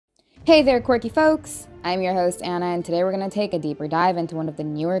Hey there, quirky folks! I'm your host, Anna, and today we're going to take a deeper dive into one of the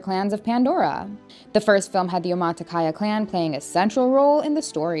newer clans of Pandora. The first film had the Omaticaya clan playing a central role in the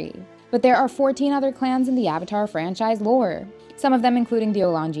story, but there are 14 other clans in the Avatar franchise lore. Some of them, including the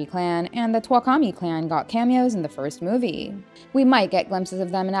Olanji clan and the Twakami clan, got cameos in the first movie. We might get glimpses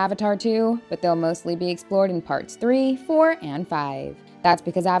of them in Avatar 2, but they'll mostly be explored in parts 3, 4, and 5. That's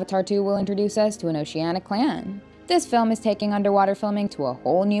because Avatar 2 will introduce us to an Oceanic clan. This film is taking underwater filming to a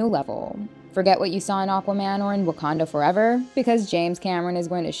whole new level. Forget what you saw in Aquaman or in Wakanda Forever, because James Cameron is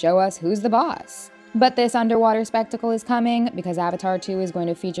going to show us who's the boss. But this underwater spectacle is coming because Avatar 2 is going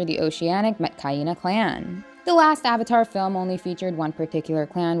to feature the Oceanic Metkayina clan. The last Avatar film only featured one particular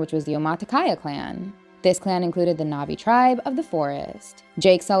clan, which was the Omaticaya clan. This clan included the Na'vi tribe of the forest.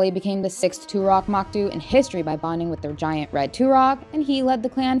 Jake Sully became the 6th Turok Makdu in history by bonding with their giant red Turok, and he led the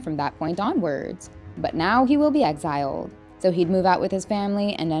clan from that point onwards. But now he will be exiled, so he'd move out with his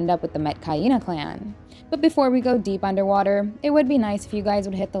family and end up with the Metkayina clan. But before we go deep underwater, it would be nice if you guys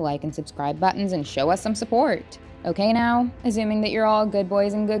would hit the like and subscribe buttons and show us some support. Okay now, assuming that you're all good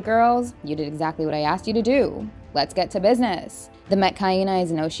boys and good girls, you did exactly what I asked you to do. Let's get to business. The Metkayina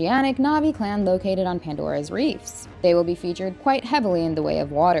is an Oceanic Na'vi clan located on Pandora's reefs. They will be featured quite heavily in the way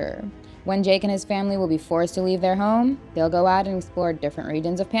of water. When Jake and his family will be forced to leave their home, they'll go out and explore different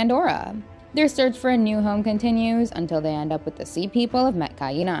regions of Pandora. Their search for a new home continues until they end up with the sea people of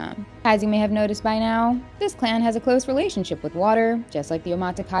Metkayina. As you may have noticed by now, this clan has a close relationship with water, just like the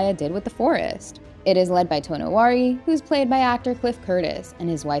Omaticaya did with the forest. It is led by Tonowari, who's played by actor Cliff Curtis, and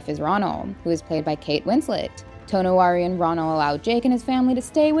his wife is Ronald, who is played by Kate Winslet. Tonowari and Ronald allow Jake and his family to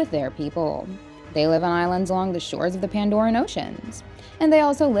stay with their people. They live on islands along the shores of the Pandoran oceans, and they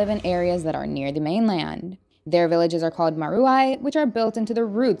also live in areas that are near the mainland. Their villages are called maruai, which are built into the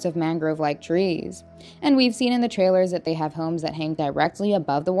roots of mangrove-like trees. And we've seen in the trailers that they have homes that hang directly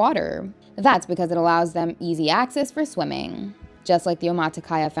above the water. That's because it allows them easy access for swimming. Just like the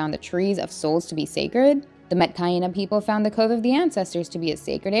Omaticaya found the Trees of Souls to be sacred, the Metkayina people found the Cove of the Ancestors to be a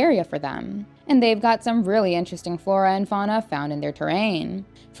sacred area for them. And they've got some really interesting flora and fauna found in their terrain.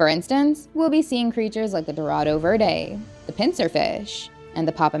 For instance, we'll be seeing creatures like the Dorado verde, the pincer fish, and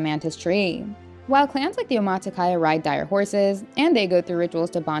the Papa Mantis tree. While clans like the Omaticaya ride dire horses, and they go through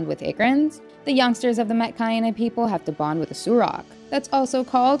rituals to bond with Ikrans, the youngsters of the Metkayina people have to bond with a Surok, that's also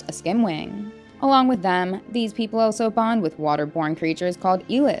called a skimwing. Along with them, these people also bond with waterborne creatures called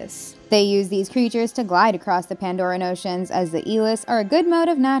Elis. They use these creatures to glide across the Pandoran oceans, as the Elis are a good mode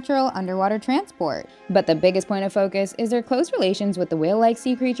of natural underwater transport. But the biggest point of focus is their close relations with the whale-like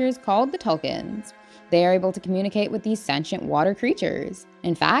sea creatures called the Tulkuns. They are able to communicate with these sentient water creatures.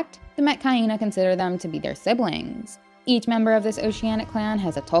 In fact, the Metkayina consider them to be their siblings. Each member of this Oceanic clan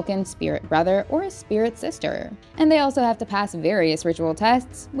has a Tulkun spirit brother or a spirit sister, and they also have to pass various ritual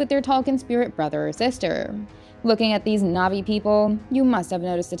tests with their Tulkun spirit brother or sister. Looking at these Na'vi people, you must have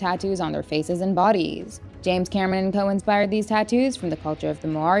noticed the tattoos on their faces and bodies. James Cameron co-inspired these tattoos from the culture of the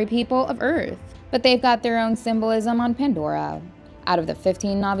Maori people of Earth, but they've got their own symbolism on Pandora. Out of the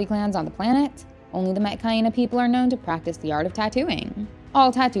 15 Na'vi clans on the planet, only the Metkayina people are known to practice the art of tattooing. All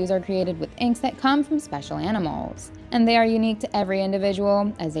tattoos are created with inks that come from special animals, and they are unique to every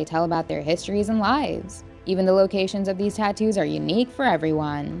individual as they tell about their histories and lives. Even the locations of these tattoos are unique for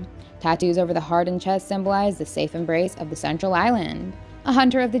everyone. Tattoos over the heart and chest symbolize the safe embrace of the central island. A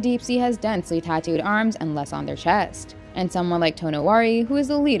hunter of the deep sea has densely tattooed arms and less on their chest, and someone like Tonowari, who is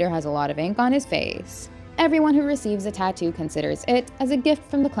the leader, has a lot of ink on his face. Everyone who receives a tattoo considers it as a gift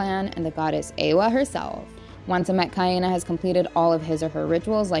from the clan and the goddess Ewa herself. Once a Metkayina has completed all of his or her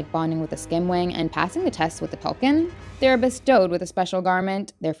rituals like bonding with a skimwing and passing the tests with the Tulkun, they are bestowed with a special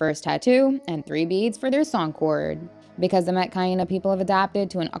garment, their first tattoo, and 3 beads for their song cord. Because the Metkayina people have adapted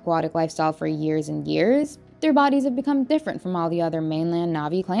to an aquatic lifestyle for years and years, their bodies have become different from all the other mainland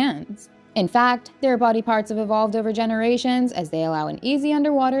Na'vi clans. In fact, their body parts have evolved over generations as they allow an easy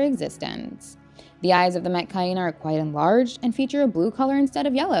underwater existence. The eyes of the Metkayina are quite enlarged and feature a blue color instead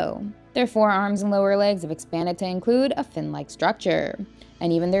of yellow. Their forearms and lower legs have expanded to include a fin-like structure,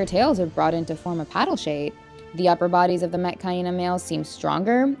 and even their tails are broadened to form a paddle shape. The upper bodies of the Metkayina males seem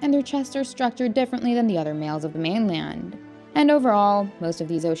stronger, and their chests are structured differently than the other males of the mainland. And overall, most of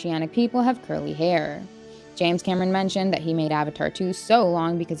these Oceanic people have curly hair. James Cameron mentioned that he made Avatar 2 so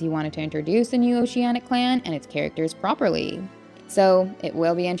long because he wanted to introduce the new Oceanic clan and its characters properly. So, it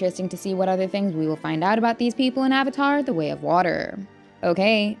will be interesting to see what other things we will find out about these people in Avatar: The Way of Water.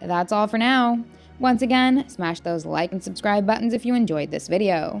 Okay, that's all for now. Once again, smash those like and subscribe buttons if you enjoyed this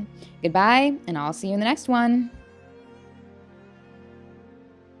video. Goodbye, and I'll see you in the next one.